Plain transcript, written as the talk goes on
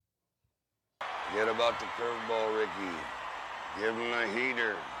Forget about the curveball, Ricky. Give him a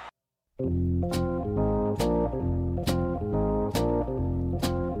heater.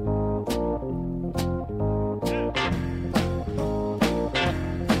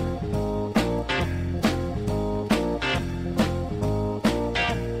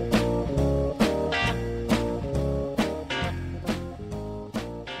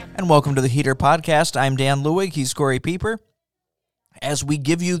 And welcome to the Heater Podcast. I'm Dan Lewig. He's Corey Pieper. As we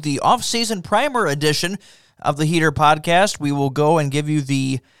give you the off-season primer edition of the Heater Podcast, we will go and give you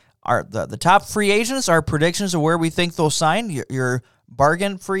the top free agents, our predictions of where we think they'll sign, your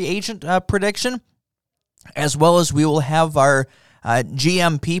bargain free agent prediction, as well as we will have our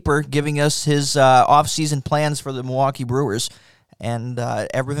GM Pieper giving us his off-season plans for the Milwaukee Brewers and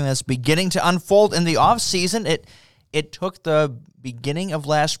everything that's beginning to unfold in the off-season. It took the beginning of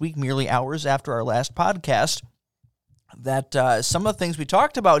last week, merely hours after our last podcast, that some of the things we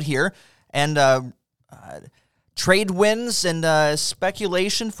talked about here and trade wins and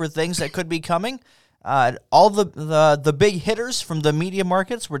speculation for things that could be coming, all the big hitters from the media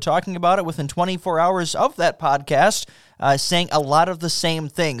markets were talking about it within 24 hours of that podcast, saying a lot of the same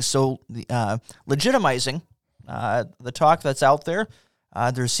things. So legitimizing the talk that's out there.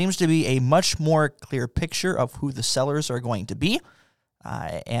 There seems to be a much more clear picture of who the sellers are going to be.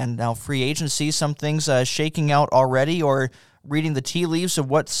 And now free agency, some things shaking out already or reading the tea leaves of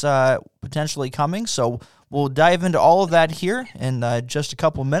what's potentially coming. So we'll dive into all of that here in just a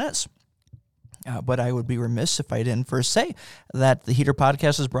couple minutes. But I would be remiss if I didn't first say that the Heater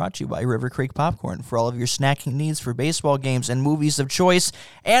Podcast is brought to you by River Creek Popcorn for all of your snacking needs for baseball games and movies of choice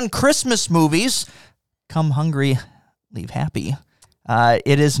and Christmas movies. Come hungry, leave happy.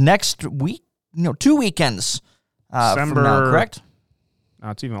 It is next week, 2 weekends from now, correct? No,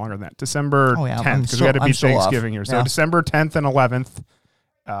 it's even longer than that. December 10th, because we had to beat Thanksgiving here. So yeah. December 10th and 11th,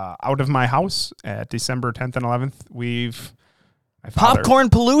 out of my house at December 10th and 11th, Popcorn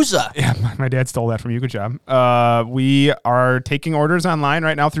Palooza. Yeah, my dad stole that from you. Good job. We are taking orders online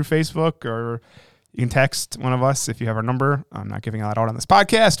right now through Facebook, or you can text one of us if you have our number. I'm not giving that out on this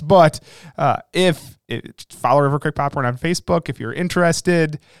podcast, but follow River Creek Popcorn on Facebook if you're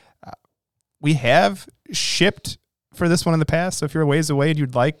interested. We have shipped for this one in the past, so if you're a ways away and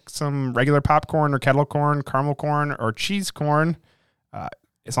you'd like some regular popcorn or kettle corn, caramel corn, or cheese corn,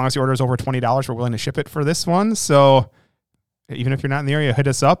 as long as the order is over $20, we're willing to ship it for this one. So even if you're not in the area, hit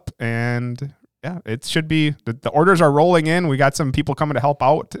us up, and yeah, it should be, the orders are rolling in. We got some people coming to help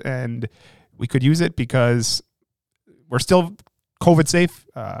out, and we could use it because we're still COVID safe.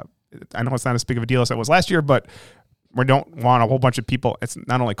 I know it's not as big of a deal as it was last year, but we don't want a whole bunch of people. It's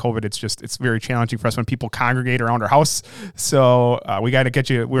not only COVID, it's very challenging for us when people congregate around our house. So we got to get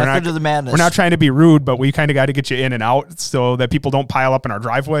you. We're not trying to be rude, but we kind of got to get you in and out so that people don't pile up in our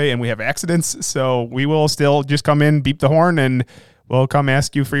driveway and we have accidents. So we will still just come in, beep the horn, and we'll come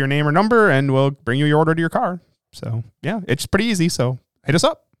ask you for your name or number, and we'll bring you your order to your car. So yeah, it's pretty easy. So hit us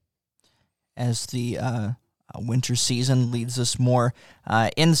up. As the winter season leads us more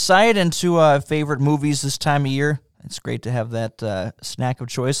inside into favorite movies this time of year, it's great to have that snack of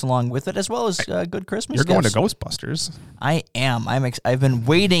choice along with it, as well as good Christmas You're gifts. Going to Ghostbusters. I am. I've been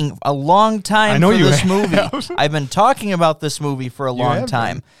waiting a long time for this movie. I've been talking about this movie for a long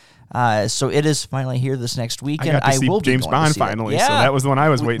time. So it is finally here this next weekend. I will be James Bond finally. Yeah. So that was the one I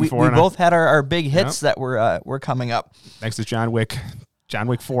was waiting for. We both had our big hits that were coming up. Next is John Wick. John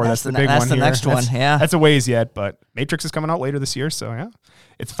Wick 4, that's the big one. That's the here. next one, yeah. That's a ways yet, but Matrix is coming out later this year, so yeah.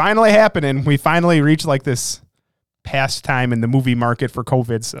 It's finally happening. We finally reached like this pastime in the movie market for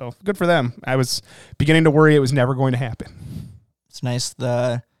COVID, so good for them. I was beginning to worry it was never going to happen. It's nice,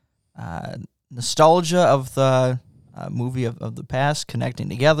 the nostalgia of the movie of the past connecting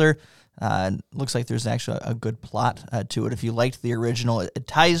together. Looks like there's actually a good plot to it. If you liked the original, it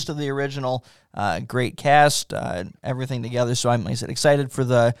ties to the original. Great cast, everything together. So I'm, like I said, excited for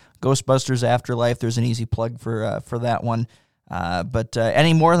the Ghostbusters Afterlife. There's an easy plug for that one. But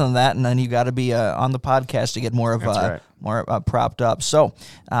any more than that, and then you got to be on the podcast to get more of more propped up. So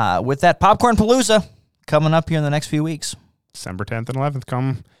with that, Popcorn Palooza coming up here in the next few weeks. December 10th and 11th.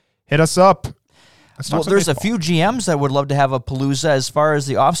 Come hit us up. Well, there's a few GMs that would love to have a palooza as far as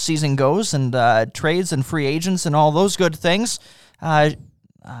the offseason goes, and trades and free agents and all those good things.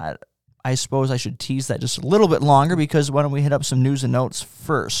 I suppose I should tease that just a little bit longer, because why don't we hit up some news and notes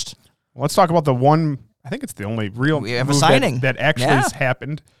first? Well, let's talk about the one, I think it's the only real we have a signing that actually has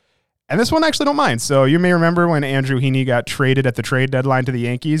happened. And this one I actually don't mind. So you may remember when Andrew Heaney got traded at the trade deadline to the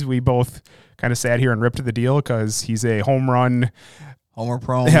Yankees, we both kind of sat here and ripped the deal because he's a homer run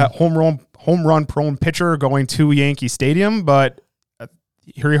prone pitcher going to Yankee Stadium. But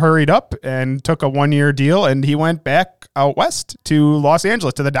he hurried up and took a 1-year deal, and he went back out west to Los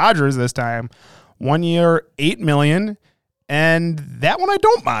Angeles, to the Dodgers this time. 1 year, $8 million, and that one I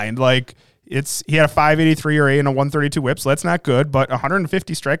don't mind. Like, he had a 5.83 ERA and a 1.32 WHIP, so that's not good, but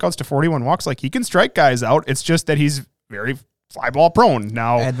 150 strikeouts to 41 walks. Like, he can strike guys out. It's just that he's very fly ball prone.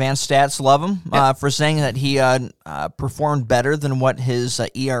 Now, advanced stats love him for saying that he performed better than what his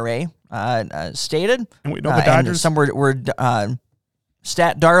ERA stated. And we know the Dodgers. And some were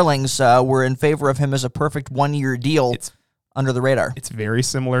stat darlings were in favor of him as a perfect 1-year deal. Under the radar. It's very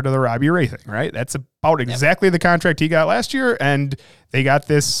similar to the Robbie Ray thing, right? That's about exactly the contract he got last year, and they got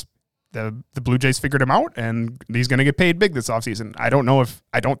this. The Blue Jays figured him out, and he's going to get paid big this offseason. I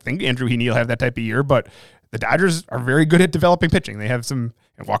don't think Andrew Heaney will have that type of year, but the Dodgers are very good at developing pitching. They have some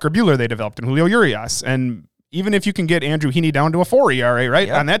Walker Buehler they developed, and Julio Urias, and even if you can get Andrew Heaney down to a 4 ERA, right?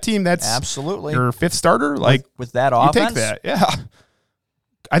 Yep. On that team, that's absolutely your fifth starter. Like with that offense, you take that. Yeah.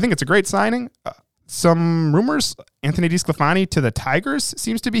 I think it's a great signing. Some rumors, Anthony DeSclafani to the Tigers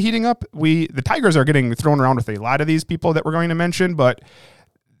seems to be heating up. The Tigers are getting thrown around with a lot of these people that we're going to mention, but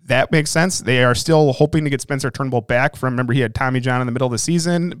that makes sense. They are still hoping to get Spencer Turnbull back from, remember, he had Tommy John in the middle of the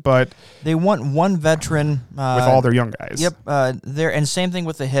season, but they want one veteran with all their young guys. Yep. And same thing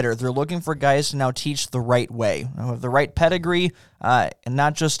with the hitter. They're looking for guys to now teach the right way, with the right pedigree, and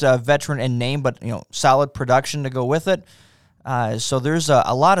not just a veteran in name, but solid production to go with it. So there's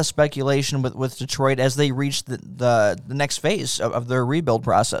a lot of speculation with Detroit as they reach the next phase of their rebuild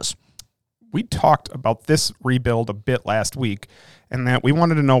process. We talked about this rebuild a bit last week, and that we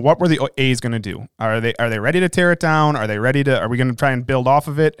wanted to know, what were the A's going to do? Are they ready to tear it down? Are we going to try and build off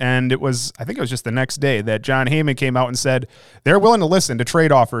of it? And I think it was just the next day that John Heyman came out and said they're willing to listen to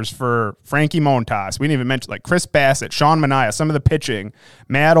trade offers for Frankie Montas. We didn't even mention like Chris Bassett, Sean Manaea, some of the pitching,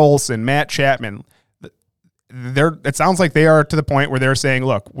 Matt Olson, Matt Chapman. It sounds like they are to the point where they're saying,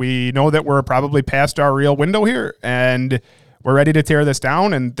 look, we know that we're probably past our real window here, and we're ready to tear this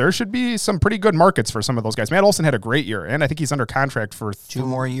down, and there should be some pretty good markets for some of those guys. Matt Olson had a great year, and I think he's under contract for 2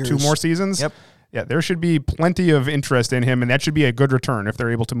 more years. 2 more seasons. Yep. Yeah, there should be plenty of interest in him, and that should be a good return if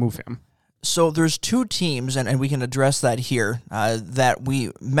they're able to move him. So there's 2 teams, and we can address that here, that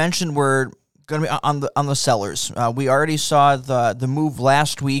we mentioned were going to be on the sellers. We already saw the move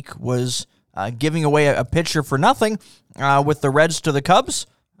last week was giving away a pitcher for nothing with the Reds to the Cubs.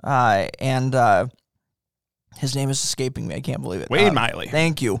 And his name is escaping me. I can't believe it. Wade Miley.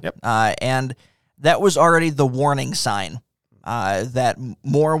 Thank you. Yep. And that was already the warning sign that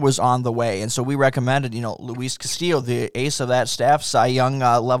more was on the way. And so we recommended, Luis Castillo, the ace of that staff, Cy Young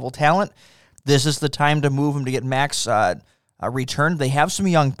level talent. This is the time to move him to get max return. They have some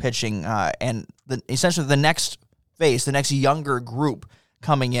young pitching and essentially the next phase, the next younger group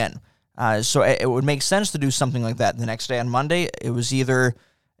coming in. So it would make sense to do something like that. The next day on Monday, it was either,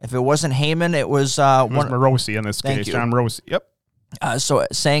 if it wasn't Heyman, it was Morosi in this case, John Morosi. Yep. So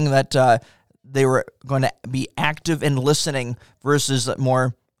saying that they were going to be active in listening versus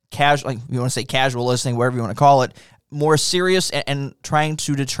more casual, like you want to say casual listening, whatever you want to call it, more serious and trying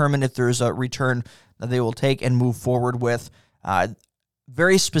to determine if there's a return that they will take and move forward with.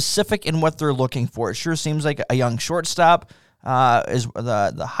 Very specific in what they're looking for. It sure seems like a young shortstop is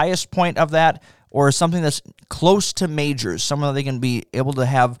the highest point of that, or something that's close to majors, someone that they can be able to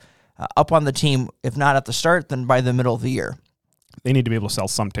have up on the team, if not at the start, then by the middle of the year. They need to be able to sell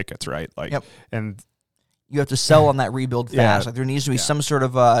some tickets, right? Yep. And you have to sell on that rebuild fast. Yeah. Like there needs to be some sort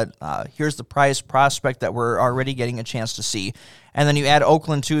of here's the prize prospect that we're already getting a chance to see. And then you add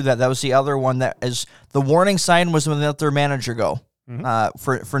Oakland too. That was the other one that is the warning sign was when they let their manager go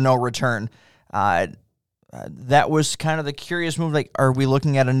for no return. That was kind of the curious move. Like, are we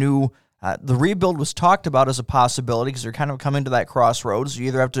looking at a new? The rebuild was talked about as a possibility because they're kind of coming to that crossroads. You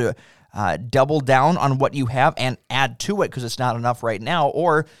either have to double down on what you have and add to it because it's not enough right now,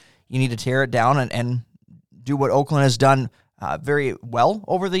 or you need to tear it down and do what Oakland has done very well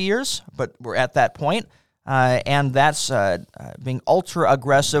over the years. But we're at that point, and that's being ultra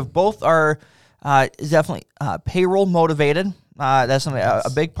aggressive. Both are definitely payroll motivated. That's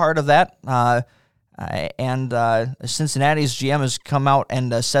a big part of that. And Cincinnati's GM has come out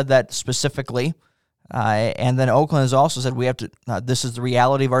and said that specifically. And then Oakland has also said we have to. This is the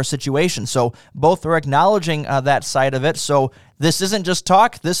reality of our situation. So both are acknowledging that side of it. So this isn't just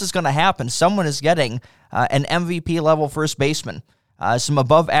talk. This is going to happen. Someone is getting an MVP level first baseman, some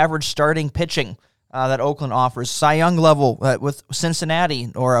above average starting pitching that Oakland offers, Cy Young level with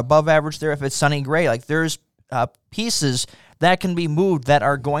Cincinnati, or above average there if it's Sonny Gray. Like there's pieces that can be moved that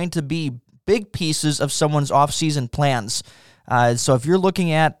are going to be big pieces of someone's offseason plans. So if you're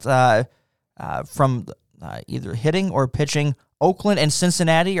looking at from either hitting or pitching, Oakland and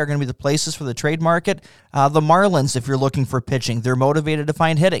Cincinnati are going to be the places for the trade market. The Marlins, if you're looking for pitching, they're motivated to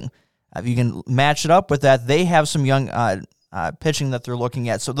find hitting. If you can match it up with that, they have some young pitching that they're looking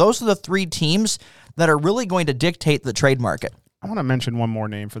at. So those are the three teams that are really going to dictate the trade market. I want to mention one more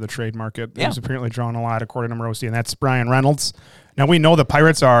name for the trade market. Yeah. Who's apparently drawn a lot according to Morosi, and that's Brian Reynolds. Now, we know the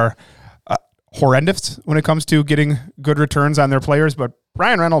Pirates are horrendous when it comes to getting good returns on their players, but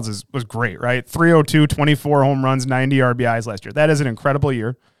Brian Reynolds was great, right? 302, 24 home runs, 90 RBIs last year. That is an incredible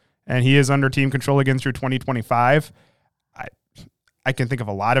year, and he is under team control again through 2025. I can think of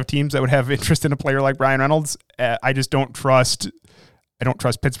a lot of teams that would have interest in a player like Brian Reynolds. I just don't trust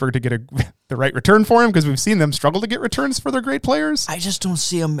Pittsburgh to get the right return for him, because we've seen them struggle to get returns for their great players. I just don't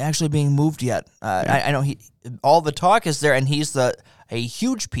see him actually being moved yet. I know all the talk is there, and he's a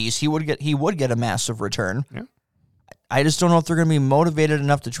huge piece. He would get a massive return. Yeah. I just don't know if they're going to be motivated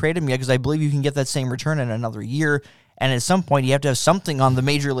enough to trade him yet, because I believe you can get that same return in another year, and at some point you have to have something on the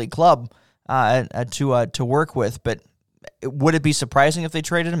major league club to work with. But would it be surprising if they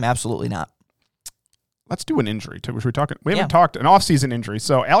traded him? Absolutely not. Let's do an injury. We haven't talked an offseason injury.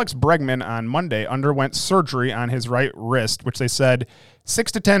 So Alex Bregman on Monday underwent surgery on his right wrist, which they said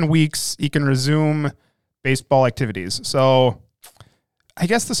 6 to 10 weeks he can resume baseball activities. So I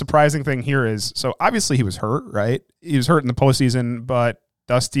guess the surprising thing here is, so obviously he was hurt, right? He was hurt in the postseason, but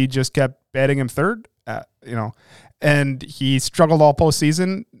Dusty just kept batting him third, and he struggled all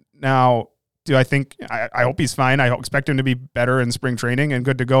postseason. Now, I hope he's fine. I expect him to be better in spring training and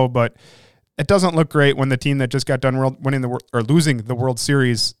good to go, but it doesn't look great when the team that just got done losing the World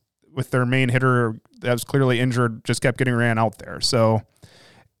Series with their main hitter that was clearly injured just kept getting ran out there. So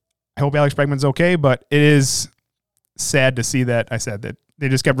I hope Alex Bregman's okay, but it is sad to see that. I said that they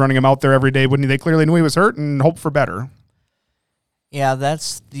just kept running him out there every day. They clearly knew he was hurt and hoped for better. Yeah,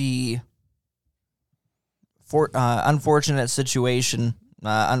 that's the unfortunate situation.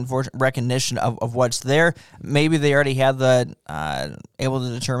 Unfortunate recognition of what's there. Maybe they already had able to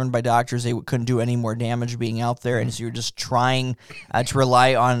determine by doctors they couldn't do any more damage being out there, and so you're just trying to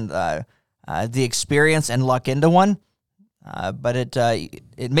rely on the experience and luck into one. But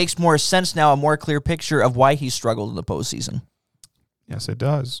it makes more sense now, a more clear picture of why he struggled in the postseason. Yes, it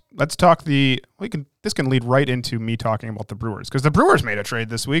does. Let's talk this can lead right into me talking about the Brewers, because the Brewers made a trade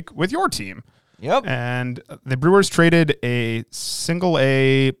this week with your team. Yep. And the Brewers traded a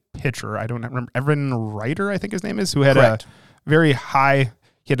single-A pitcher. I don't remember. Evan Reiter, I think his name is, who had Correct.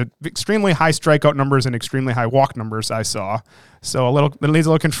 He had extremely high strikeout numbers and extremely high walk numbers, I saw. So it needs a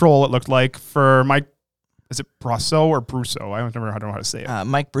little control, it looked like, for Mike. Is it Brosseau or Brousseau? I don't know how to say it.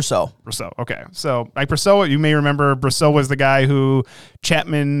 Mike Brosseau. Brosseau, okay. So Mike Brosseau, you may remember Brosseau was the guy who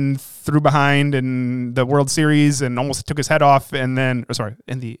Chapman threw behind in the World Series and almost took his head off, in the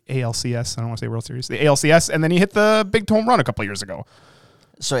ALCS. I don't want to say World Series. The ALCS, and then he hit the big home run a couple of years ago.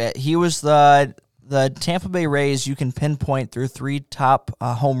 So yeah, he was the Tampa Bay Rays. You can pinpoint their three top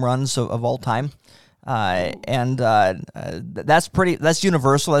home runs of all time. That's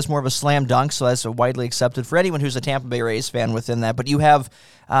universal. That's more of a slam dunk, so that's widely accepted for anyone who's a Tampa Bay Rays fan within that. But you have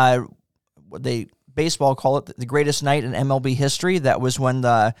what they baseball call it the greatest night in MLB history. That was when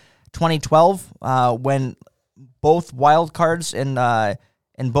the 2012 when both wild cards in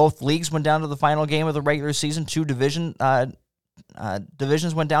both leagues went down to the final game of the regular season. Two divisions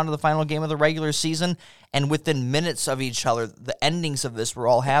went down to the final game of the regular season, and within minutes of each other, the endings of this were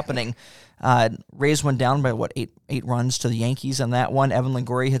all happening. Rays went down by eight runs to the Yankees on that one. Evan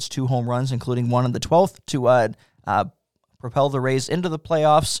Longoria hits 2 home runs, including one in the 12th, to propel the Rays into the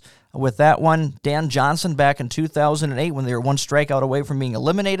playoffs with that one. Dan Johnson, back in 2008, when they were one strikeout away from being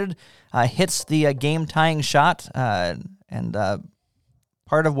eliminated, hits the game-tying shot, and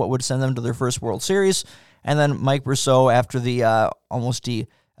part of what would send them to their first World Series. And then Mike Brosseau, after the almost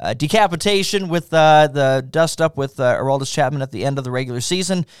decapitation with the dust-up with Aroldis Chapman at the end of the regular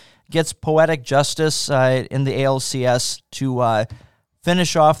season, gets poetic justice in the ALCS to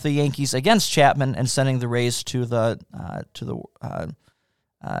finish off the Yankees against Chapman and sending the Rays to the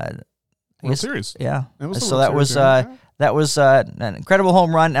World Series. Yeah. So that was an incredible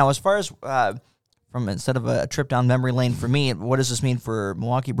home run. Now, as far as from instead of a trip down memory lane for me, what does this mean for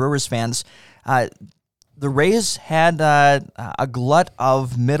Milwaukee Brewers fans? The Rays had a glut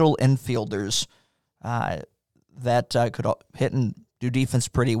of middle infielders that could hit and do defense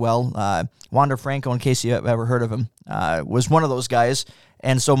pretty well. Wander Franco, in case you have ever heard of him, was one of those guys.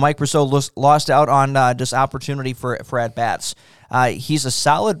 And so Mike Brosseau lost out on just opportunity for at-bats. He's a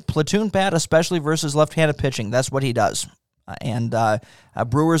solid platoon bat, especially versus left-handed pitching. That's what he does. And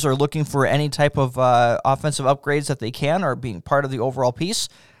Brewers are looking for any type of offensive upgrades that they can, or being part of the overall piece.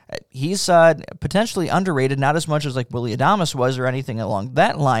 He's potentially underrated, not as much as like Willie Adames was or anything along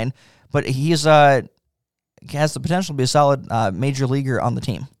that line, but he's has the potential to be a solid major leaguer on the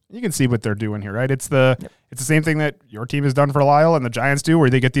team. You can see what they're doing here, right? It's the same thing that your team has done for a while and the Giants do, where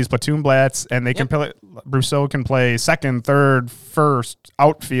they get these platoon blats and they can play. Brousseau can play second, third, first,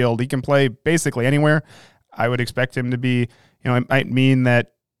 outfield. He can play basically anywhere. I would expect him to be, it might mean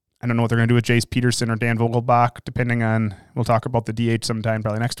that I don't know what they're going to do with Jace Peterson or Dan Vogelbach, depending on, we'll talk about the DH sometime,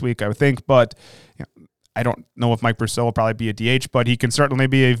 probably next week, I would think. But I don't know if Mike Brousseau will probably be a DH, but he can certainly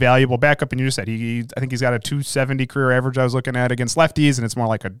be a valuable backup. And you just said, I think he's got a 270 career average I was looking at against lefties, and it's more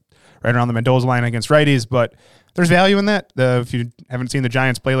like right around the Mendoza line against righties. But there's value in that. If you haven't seen the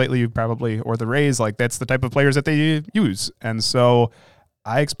Giants play lately, you probably, or the Rays, like that's the type of players that they use. And so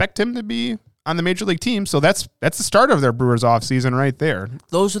I expect him to be on the major league team. So that's the start of their Brewers offseason right there.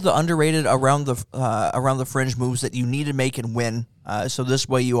 Those are the underrated around the fringe moves that you need to make and win. So this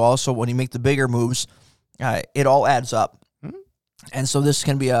way you also, when you make the bigger moves, it all adds up. Mm-hmm. And so this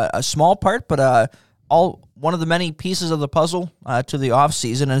can be a small part, but one of the many pieces of the puzzle to the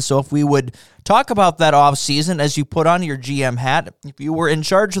offseason. And so if we would talk about that offseason as you put on your GM hat, if you were in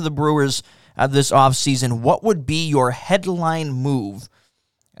charge of the Brewers this offseason, what would be your headline move?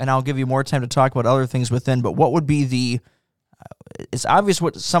 And I'll give you more time to talk about other things within, but what would be it's obvious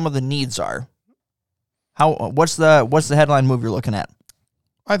what some of the needs are. What's the headline move you're looking at?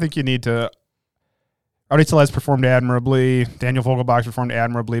 I think you need to, Rowdy Tellez performed admirably, Daniel Vogelbach performed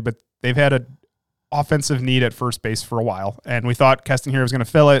admirably, but they've had an offensive need at first base for a while, and we thought Keston here was going to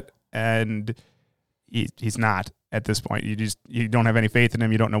fill it, and he's not at this point. You don't have any faith in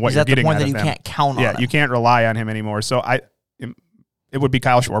him. You don't know what you're getting out of him. He's at the point that you can't count on him. Yeah, you can't rely on him anymore. So it would be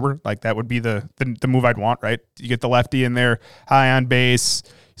Kyle Schwarber. Like that would be the move I'd want, right? You get the lefty in there, high on base,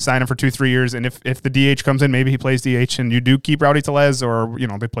 sign him for 2-3 years, and if the DH comes in, maybe he plays DH, and you do keep Rowdy Tellez or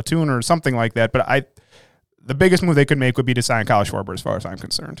they platoon or something like that. But the biggest move they could make would be to sign Kyle Schwarber, as far as I'm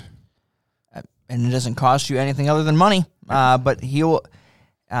concerned. And it doesn't cost you anything other than money. But he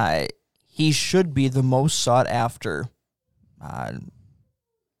should be the most sought after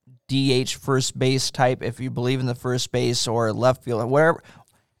DH first base type, if you believe in the first base or left field,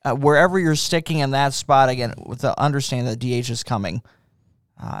 wherever you're sticking in that spot, again, with the understanding that DH is coming.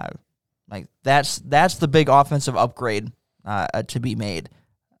 That's the big offensive upgrade to be made.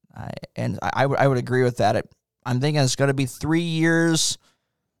 And I would agree with that. I'm thinking it's going to be 3 years.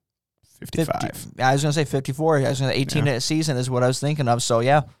 55. I was going to say 54. I was going to 18 a season is what I was thinking of. So,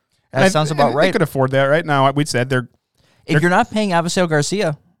 yeah, that sounds about right. They could afford that right now. We said if you're not paying Avisail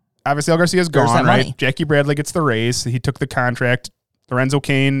Garcia. Avisail Garcia's gone, right? Jackie Bradley gets the raise. He took the contract. Lorenzo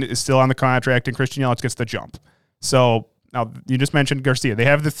Cain is still on the contract, and Christian Yelich gets the jump. So, now, you just mentioned Garcia. They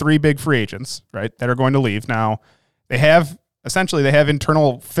have the 3 big free agents, right, that are going to leave. Now, they have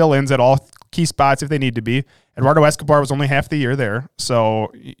internal fill-ins at all key spots if they need to be. Eduardo Escobar was only half the year there,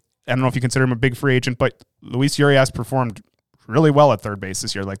 so I don't know if you consider him a big free agent, but Luis Urias performed really well at third base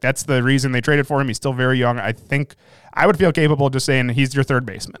this year. Like, that's the reason they traded for him. He's still very young. I think I would feel capable of just saying he's your third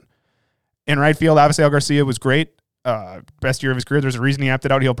baseman. In right field, Avisail Garcia was great. Best year of his career. There's a reason he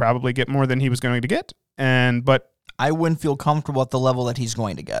opted out. He'll probably get more than he was going to get. But I wouldn't feel comfortable at the level that he's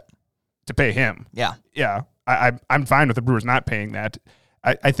going to get. To pay him. Yeah. Yeah. I'm fine with the Brewers not paying that.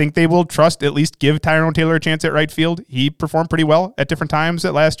 I think they will at least give Tyrone Taylor a chance at right field. He performed pretty well at different times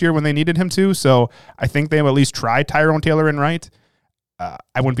at last year when they needed him to. So I think they will at least try Tyrone Taylor in right.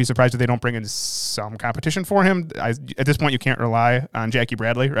 I wouldn't be surprised if they don't bring in some competition for him. At this point, you can't rely on Jackie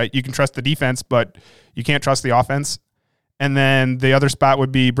Bradley, right? You can trust the defense, but you can't trust the offense. And then the other spot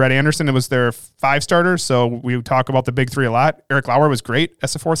would be Brett Anderson. It was their 5 starter, so we talk about the big 3 a lot. Eric Lauer was great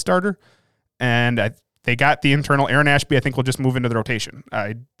as a 4th starter, and they got the internal. Aaron Ashby, I think, will just move into the rotation.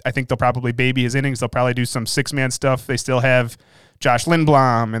 I think they'll probably baby his innings. They'll probably do some 6-man stuff. They still have Josh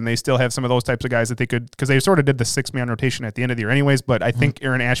Lindblom, and they still have some of those types of guys that they could, because they sort of did the 6-man rotation at the end of the year anyways, but I think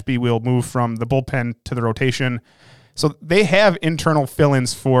Aaron Ashby will move from the bullpen to the rotation. So they have internal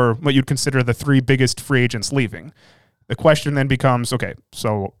fill-ins for what you'd consider the 3 biggest free agents leaving. The question then becomes, okay,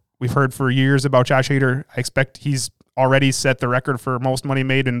 so we've heard for years about Josh Hader. I expect he's already set the record for most money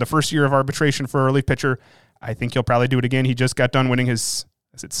made in the first year of arbitration for a relief pitcher. I think he'll probably do it again. He just got done winning his,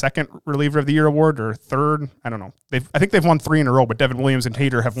 is it second reliever of the year award or third? I don't know. I think they've won 3 in a row, but Devin Williams and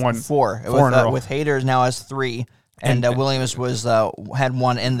Hader have won 4 in a row. With Hader now has 3. And Williams had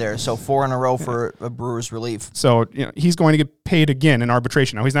 1 in there, so 4 in a row for a Brewers relief. So he's going to get paid again in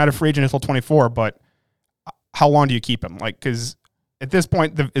arbitration. Now he's not a free agent until 24, but how long do you keep him? Like, because at this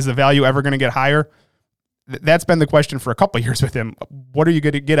point, is the value ever going to get higher? That's been the question for a couple of years with him. What are you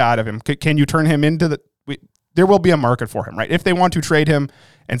going to get out of him? Can you turn him into there will be a market for him, right? If they want to trade him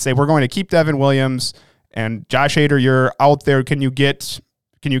and say, we're going to keep Devin Williams and Josh Hader, you're out there. Can you get,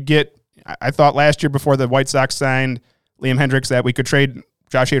 I thought last year before the White Sox signed Liam Hendricks that we could trade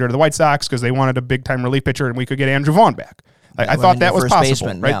Josh Hader to the White Sox because they wanted a big time relief pitcher and we could get Andrew Vaughn back. I thought that was possible,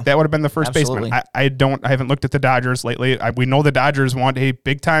 baseman, right? Yeah. That would have been the first baseman. I haven't looked at the Dodgers lately. We know the Dodgers want a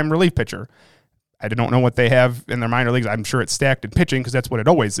big time relief pitcher. I don't know what they have in their minor leagues. I'm sure it's stacked in pitching because that's what it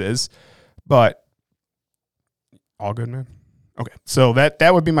always is. But all good, man. Okay, so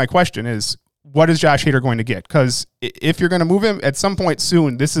that would be my question: is what is Josh Hader going to get? Because if you're going to move him at some point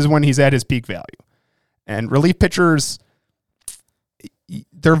soon, this is when he's at his peak value. And relief pitchers,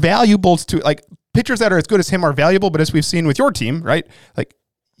 they're valuable to like. Pitchers that are as good as him are valuable, but as we've seen with your team, right? Like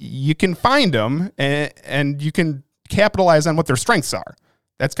you can find them and you can capitalize on what their strengths are.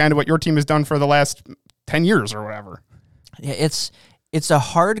 That's kind of what your team has done for the last 10 years or whatever. Yeah, it's a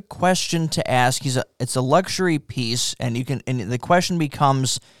hard question to ask. It's a luxury piece, and the question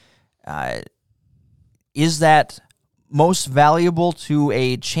becomes, is that most valuable to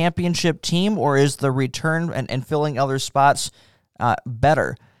a championship team, or is the return and filling other spots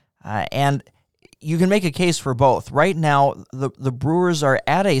better? And you can make a case for both. Right now, the Brewers are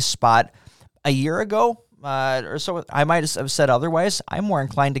at a spot. A year ago, or so, I might have said otherwise. I'm more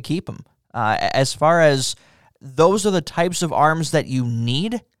inclined to keep him. As far as those are the types of arms that you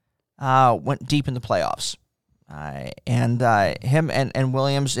need, went deep in the playoffs. And him and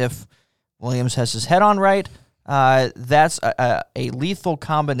Williams, if Williams has his head on right, that's a lethal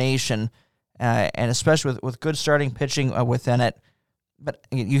combination, and especially with good starting pitching within it. But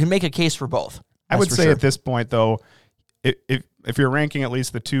you can make a case for both. I would say at this point, though, if you're ranking at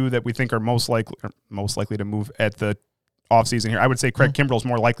least the two that we think are most likely to move at the offseason here, I would say Craig Kimbrell's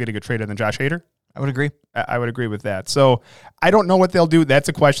more likely to get traded than Josh Hader. I would agree. I would agree with that. So I don't know what they'll do. That's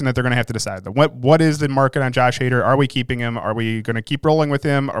a question that they're going to have to decide. What is the market on Josh Hader? Are we keeping him? Are we going to keep rolling with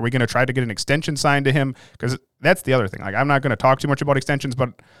him? Are we going to try to get an extension signed to him? Because that's the other thing. Like, I'm not going to talk too much about extensions,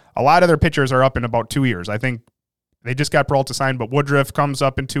 but a lot of their pitchers are up in about 2 years. I think they just got Peralta signed, but Woodruff comes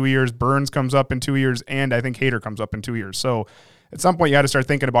up in 2 years, Burns comes up in 2 years, and I think Hader comes up in 2 years. So at some point, you got to start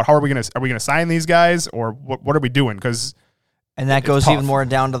thinking about are we going to sign these guys, or what are we doing? Because that goes tough. Even more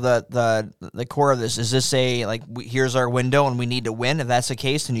down to the core of this. Is this here's our window and we need to win? If that's the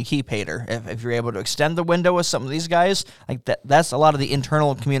case, then you keep Hader. If you're able to extend the window with some of these guys, like that's a lot of the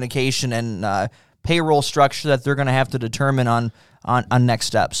internal communication and payroll structure that they're going to have to determine on next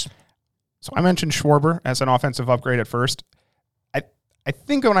steps. So I mentioned Schwarber as an offensive upgrade at first. I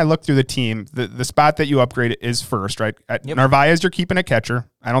think when I look through the team, the spot that you upgrade is first, right? Yep. Narvaez, you're keeping a catcher.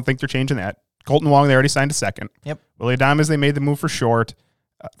 I don't think they're changing that. Colton Wong, they already signed a second. Yep. Willie Adames, they made the move for short.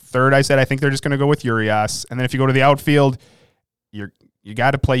 Third, I said I think they're just going to go with Urias. And then if you go to the outfield, you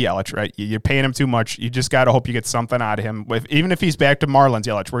got to play Yelich, right? You're paying him too much. You just got to hope you get something out of him. Even if he's back to Marlins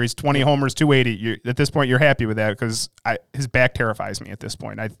Yelich, where he's 20 homers, 280, at this point you're happy with that because his back terrifies me at this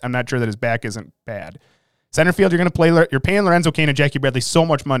point. I'm not sure that his back isn't bad. Center field, you're paying Lorenzo Cain and Jackie Bradley so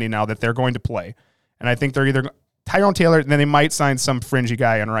much money now that they're going to play. And I think they're either Tyrone Taylor, and then they might sign some fringy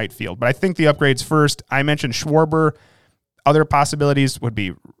guy on right field. But I think the upgrades first. I mentioned Schwarber. Other possibilities would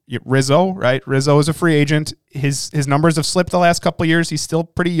be Rizzo, right? Rizzo is a free agent. His numbers have slipped the last couple of years. He's still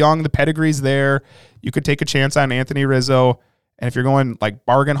pretty young. The pedigree's there. You could take a chance on Anthony Rizzo. And if you're going like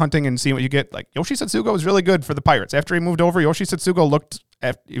bargain hunting and seeing what you get, like Yoshi Satsugo was really good for the Pirates. After he moved over, Yoshi Satsugo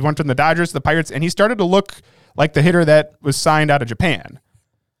he went from the Dodgers to the Pirates, and he started to look like the hitter that was signed out of Japan.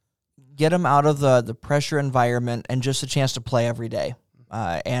 Get him out of the pressure environment and just a chance to play every day.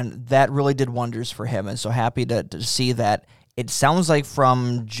 And that really did wonders for him. And so happy to see that. It sounds like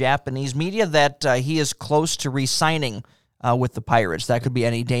from Japanese media that he is close to re-signing with the Pirates. That could be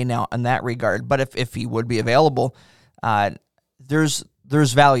any day now in that regard. But if he would be available, there's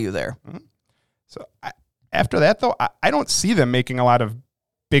value there. Mm-hmm. So after that, though, I don't see them making a lot of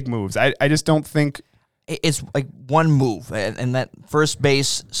big moves. I just don't think it's like one move, and that first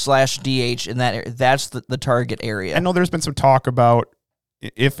base / DH, and that's the target area. I know there's been some talk about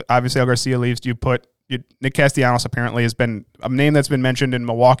if obviously El Garcia leaves, do you put Nick Castellanos? Apparently has been a name that's been mentioned in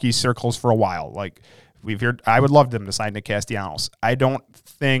Milwaukee circles for a while. Like we've heard, I would love them to sign Nick Castellanos. I don't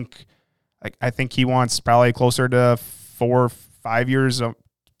think, I think he wants probably closer to 4 or 5 years of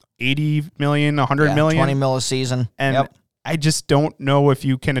 $80 million, $100 million, $20 million a season, and I just don't know if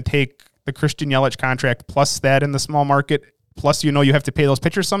you can take the Christian Yelich contract plus that in the small market, plus you have to pay those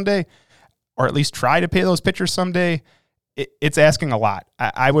pitchers someday, or at least try to pay those pitchers someday. It's asking a lot.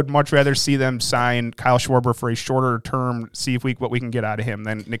 I would much rather see them sign Kyle Schwarber for a shorter term, see what we can get out of him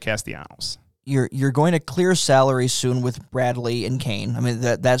than Nick Castellanos. you're going to clear salary soon with Bradley and Kane. I mean,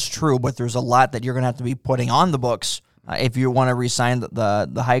 that's true, but there's a lot that you're going to have to be putting on the books if you want to re-sign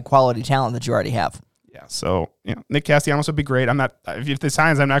the high-quality talent that you already have. Yeah, so Nick Castellanos would be great. If this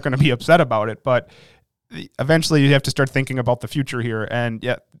signs, I'm not going to be upset about it, but eventually you have to start thinking about the future here. And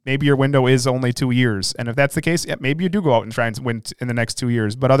maybe your window is only 2 years. And if that's the case, maybe you do go out and try and win in the next 2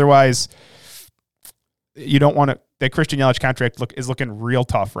 years. But otherwise, you don't want to. That Christian Yelich contract is looking real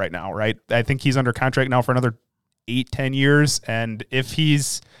tough right now, right? I think he's under contract now for another 8-10 years. And if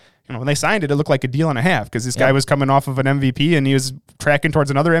he's, when they signed it, it looked like a deal and a half because this guy was coming off of an MVP and he was tracking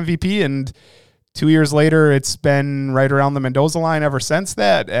towards another MVP. And 2 years later, it's been right around the Mendoza line ever since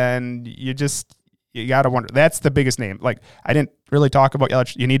that. And you got to wonder. That's the biggest name. Like, I didn't really talk about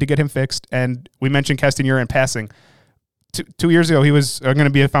Yelich. You need to get him fixed. And we mentioned Castanera in passing. 2 years ago, he was going to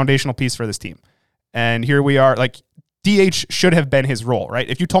be a foundational piece for this team. And here we are. Like, DH should have been his role, right?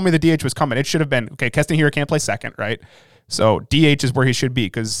 If you told me the DH was coming, it should have been, okay, Castanera can't play second, right? So DH is where he should be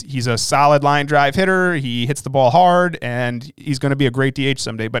because he's a solid line drive hitter. He hits the ball hard, and he's going to be a great DH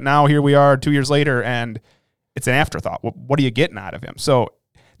someday. But now here we are 2 years later, and it's an afterthought. What are you getting out of him? So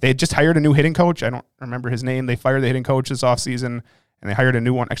they had just hired a new hitting coach. I don't remember his name. They fired the hitting coach this offseason, and they hired a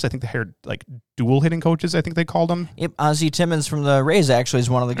new one. Actually, I think they hired like dual hitting coaches, I think they called them. Yep, Ozzie Timmons from the Rays actually is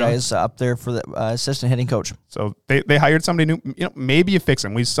one of the guys up there for the assistant hitting coach. So they hired somebody new. Maybe you fix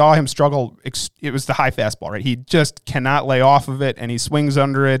him. We saw him struggle. It was the high fastball, right? He just cannot lay off of it, and he swings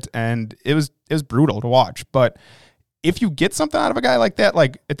under it, and it was brutal to watch. But if you get something out of a guy like that,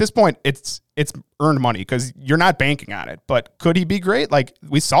 like at this point, it's earned money because you're not banking on it. But could he be great? Like,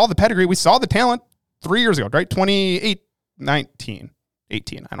 we saw the pedigree, we saw the talent 3 years ago, right?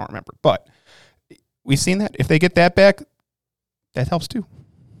 18, I don't remember. But we've seen that. If they get that back, that helps too.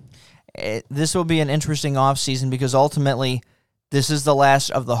 This will be an interesting offseason because ultimately this is the last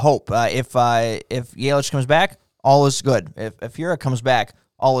of the hope. If Yelich comes back, all is good. If Fura comes back,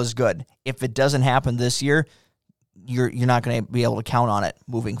 all is good. If it doesn't happen this year, you're not going to be able to count on it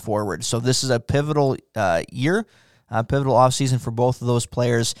moving forward. So this is a pivotal year, a pivotal offseason for both of those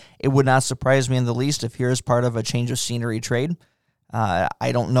players. It would not surprise me in the least if here's part of a change of scenery trade.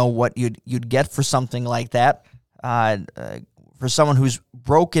 I don't know what you'd get for something like that, for someone who's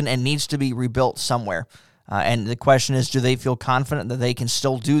broken and needs to be rebuilt somewhere. And the question is, do they feel confident that they can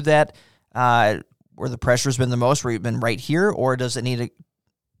still do that where the pressure's been the most, where you've been right here, or does it need to,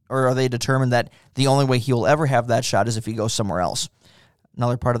 or are they determined that the only way he will ever have that shot is if he goes somewhere else?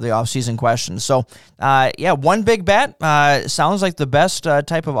 Another part of the offseason question. So, one big bet sounds like the best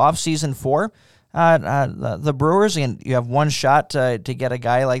type of offseason for the Brewers. And you have one shot to get a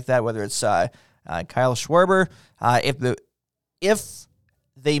guy like that, whether it's Kyle Schwarber. If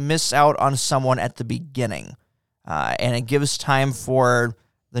they miss out on someone at the beginning, and it gives time for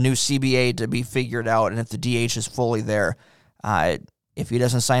the new CBA to be figured out, and if the DH is fully there, if he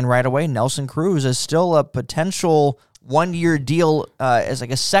doesn't sign right away, Nelson Cruz is still a potential 1-year deal as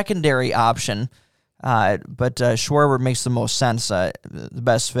like a secondary option. But Schwarber makes the most sense, the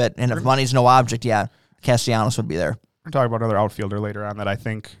best fit. And if money's no object, Castellanos would be there. We're talking about another outfielder later on that I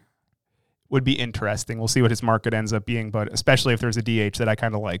think would be interesting. We'll see what his market ends up being, but especially if there's a DH that I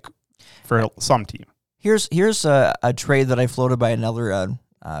kind of like for some team. Here's a trade that I floated by another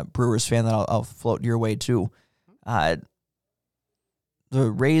Brewers fan that I'll float your way too. The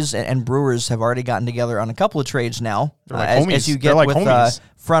Rays and Brewers have already gotten together on a couple of trades now, as you get with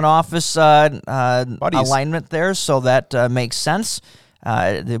front office alignment there, so that makes sense.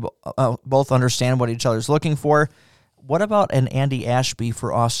 They both understand what each other's looking for. What about an Andy Ashby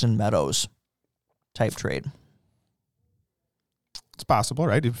for Austin Meadows type trade? It's possible,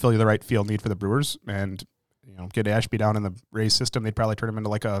 right? It'd fill you the right field need for the Brewers, and get Ashby down in the Rays system. They'd probably turn him into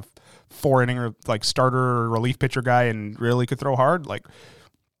like a 4-inning or like starter or relief pitcher guy, and really could throw hard. Like,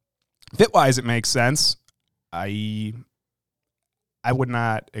 fit wise, it makes sense. I would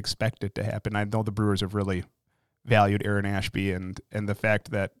not expect it to happen. I know the Brewers have really valued Aaron Ashby, and the fact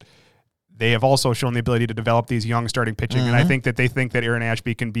that they have also shown the ability to develop these young starting pitching. Mm-hmm. And I think that they think that Aaron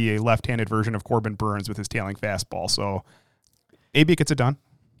Ashby can be a left-handed version of Corbin Burns with his tailing fastball. So maybe it gets it done.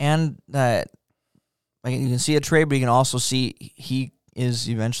 And you can see a trade, but you can also see he is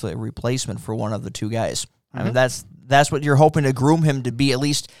eventually a replacement for one of the two guys. Mm-hmm. I mean, that's what you're hoping to groom him to be, at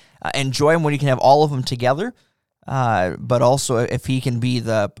least enjoy him when you can have all of them together. But also, if he can be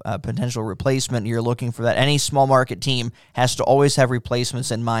the potential replacement, you're looking for that. Any small market team has to always have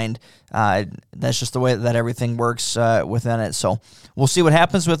replacements in mind. That's just the way that everything works within it. So we'll see what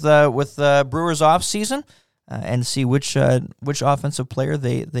happens with Brewers off season and see which offensive player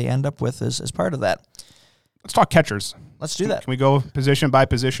they end up with as part of that. Let's talk catchers. Let's do that. Can we go position by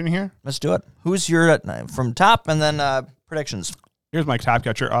position here? Let's do it. Who's your from top and then predictions? Here's my top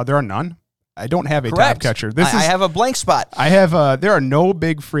catcher. There are none. I don't have a Correct. top catcher. I have a blank spot. I have. There are no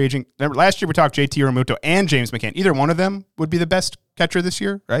big free agent. Last year we talked JT Realmuto and James McCann. Either one of them would be the best catcher this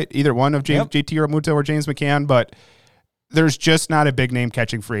year, right? Either one of JT Realmuto or James McCann, but there's just not a big name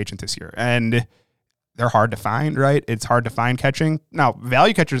catching free agent this year, and they're hard to find, right? It's hard to find catching. Now,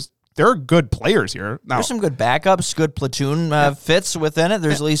 value catchers, there are good players here. Now, there's some good backups, good platoon fits within it.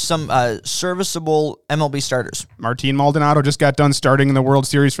 There's at least some serviceable MLB starters. Martin Maldonado just got done starting in the World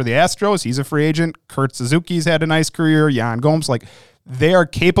Series for the Astros. He's a free agent. Kurt Suzuki's had a nice career. Jan Gomes, like, they are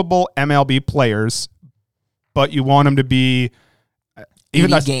capable MLB players, but you want them to be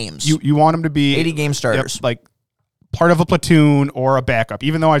 80 games. You want them to be 80 game starters. Like part of a platoon or a backup.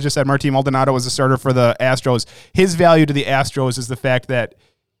 Even though I just said Martin Maldonado was a starter for the Astros, his value to the Astros is the fact that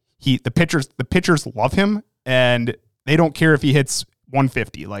the pitchers love him and they don't care if he hits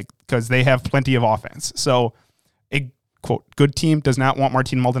 150, like, because they have plenty of offense. So a quote good team does not want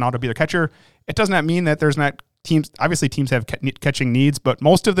Martin Maldonado to be their catcher. It does not mean that there's not teams. Obviously, teams have catching needs, but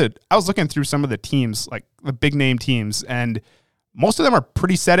I was looking through some of the teams, like the big name teams, and most of them are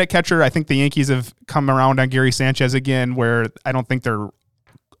pretty set at catcher. I think the Yankees have come around on Gary Sanchez again, where I don't think they're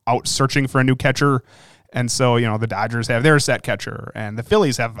out searching for a new catcher. And so, the Dodgers have their set catcher, and the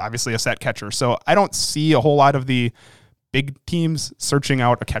Phillies have obviously a set catcher. So I don't see a whole lot of the big teams searching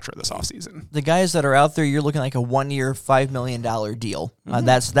out a catcher this offseason. The guys that are out there, you're looking like a 1 year, $5 million deal.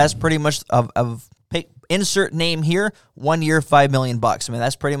 That's pretty much of insert name here, 1 year, $5 million. I mean,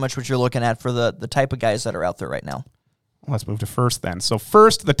 that's pretty much what you're looking at for the type of guys that are out there right now. Let's move to first then. So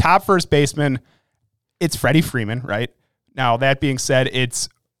first, the top first baseman, it's Freddie Freeman, right? Now, that being said, it's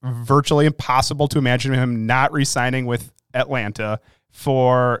virtually impossible to imagine him not re-signing with Atlanta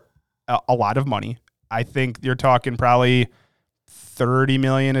for a lot of money. I think you're talking probably $30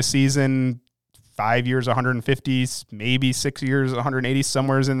 million a season, 5 years, 150, maybe 6 years, 180,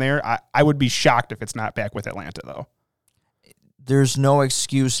 somewhere's in there. I would be shocked if it's not back with Atlanta, though. There's no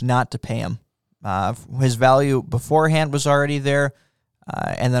excuse not to pay him. His value beforehand was already there.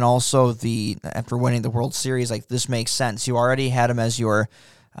 And then also after winning the World Series, like, this makes sense. You already had him as your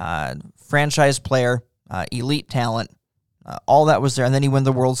franchise player, elite talent, all that was there. And then you win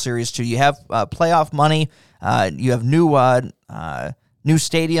the World Series too. You have playoff money. You have new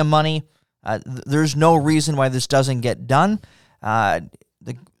stadium money. There's no reason why this doesn't get done.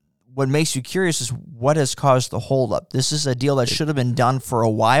 What makes you curious is what has caused the holdup. This is a deal that should have been done for a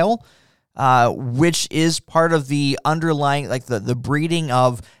while, which is part of the underlying, like the breeding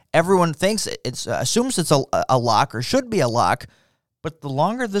of everyone thinks assumes it's a lock or should be a lock. But the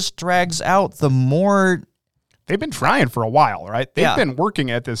longer this drags out, the more... They've been trying for a while, right? They've been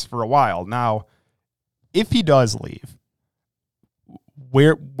working at this for a while. Now, if he does leave,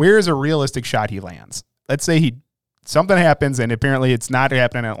 where's a realistic shot he lands? Let's say something happens and apparently it's not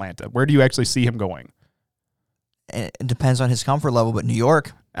happening in Atlanta. Where do you actually see him going? It depends on his comfort level, but New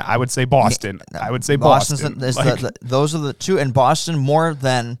York. I would say Boston. I would say Boston. Those are the two, and Boston more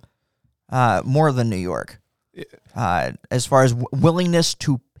than New York. As far as willingness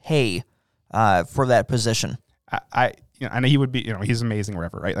to pay for that position. I know he would be, he's amazing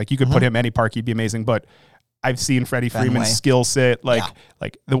wherever, right? Like, you could put him any park, he'd be amazing, but I've seen Freddie Freeman's skill set, like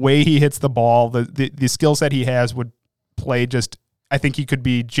the way he hits the ball, the skill set he has would play just, I think he could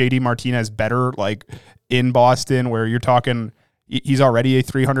be JD Martinez better, like in Boston, where you're talking, he's already a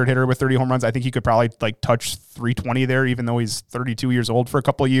 300 hitter with 30 home runs. I think he could probably like touch 320 there, even though he's 32 years old for a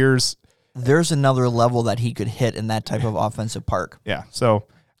couple of years. There's another level that he could hit in that type of offensive park. Yeah, so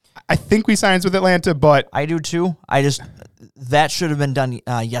I think we signs with Atlanta, but... I do too. That should have been done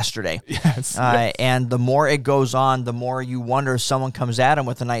yesterday. Yes. And the more it goes on, the more you wonder if someone comes at him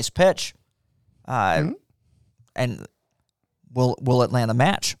with a nice pitch. And will Atlanta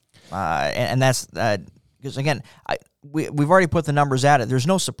match? And that's... because, again, we've already put the numbers at it. There's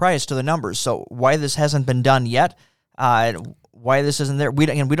no surprise to the numbers. So why this hasn't been done yet... why this isn't there? We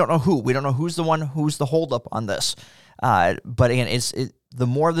don't know who. We don't know who's the holdup on this. But again, the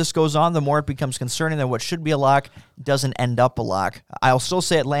more this goes on, the more it becomes concerning that what should be a lock doesn't end up a lock. I'll still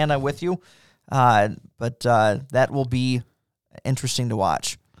say Atlanta with you, but that will be interesting to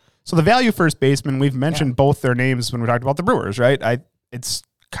watch. So the value first baseman, we've mentioned both their names when we talked about the Brewers, right? It's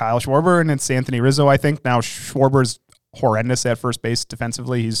Kyle Schwarber and it's Anthony Rizzo, I think. Now, Schwarber's horrendous at first base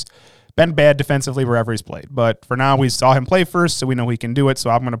defensively. He's been bad defensively wherever he's played. But for now, we saw him play first, so we know he can do it. So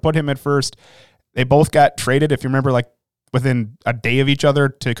I'm going to put him at first. They both got traded. If you remember, like within a day of each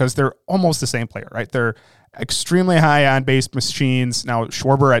other because they're almost the same player, right? They're extremely high on base machines. Now,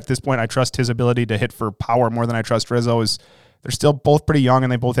 Schwarber at this point, I trust his ability to hit for power more than I trust Rizzo's. They're still both pretty young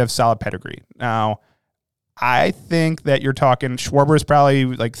and they both have solid pedigree. Now, I think that you're talking Schwarber is probably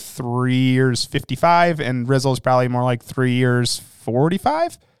like 3 years 55 and Rizzo's probably more like 3 years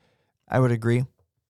 45. I would agree.